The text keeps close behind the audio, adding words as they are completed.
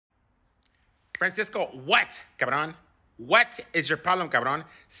Francisco, what, cabrón? What is your problem, cabrón?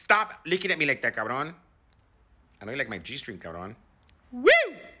 Stop looking at me like that, cabrón. I know you like my G-string, cabrón. Woo!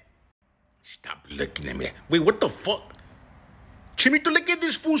 Stop looking at me. Wait, what the fuck? Chimito, look at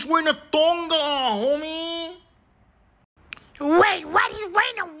this fool's wearing a tonga, homie. Wait, what? He's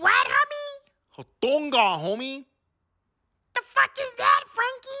wearing a what, homie? A tonga, homie. The fuck is that,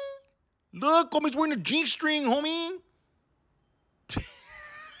 Frankie? Look, homie's wearing a G-string, homie.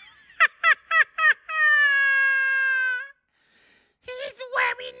 He's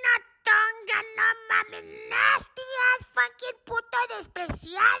wearing a tonga, no mames, nasty ass fucking puto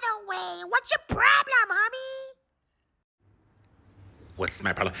despreciado, güey. What's your problem, homie? What's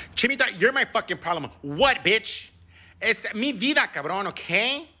my problem? Chimita, you're my fucking problem. What, bitch? Es mi vida, cabrón,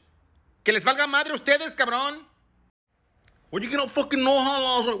 okay? Que les valga madre a ustedes, cabrón. What, you gonna fucking know how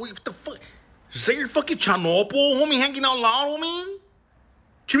laws are? Wait, what the fuck? Is that your fucking chanopo, homie, hanging out loud, homie?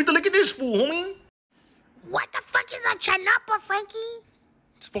 Chimita, look at this fool, homie. What the fuck is a chanopo, Frankie?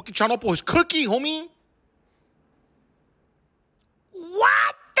 It's fucking chanopo, his cookie, homie.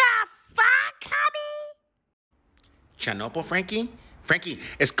 What the fuck, homie? Chanopo, Frankie? Frankie,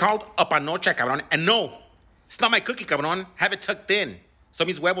 it's called a panocha, cabrón. And no, it's not my cookie, cabrón. Have it tucked in. Son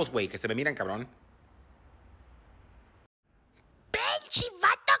mis huevos, güey, que se me miran, cabrón. Pinche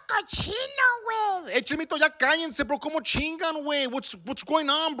vato cochino, güey. Hey, Chimito, ya cállense, bro. ¿Cómo chingan, güey? What's going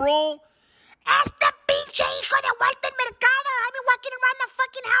on, bro? Este pinche hijo de Walter Mercado, homie, walking around the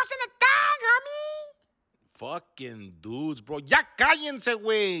fucking house in a thong, homie. Fucking dudes, bro. Ya cállense,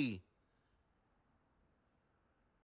 güey.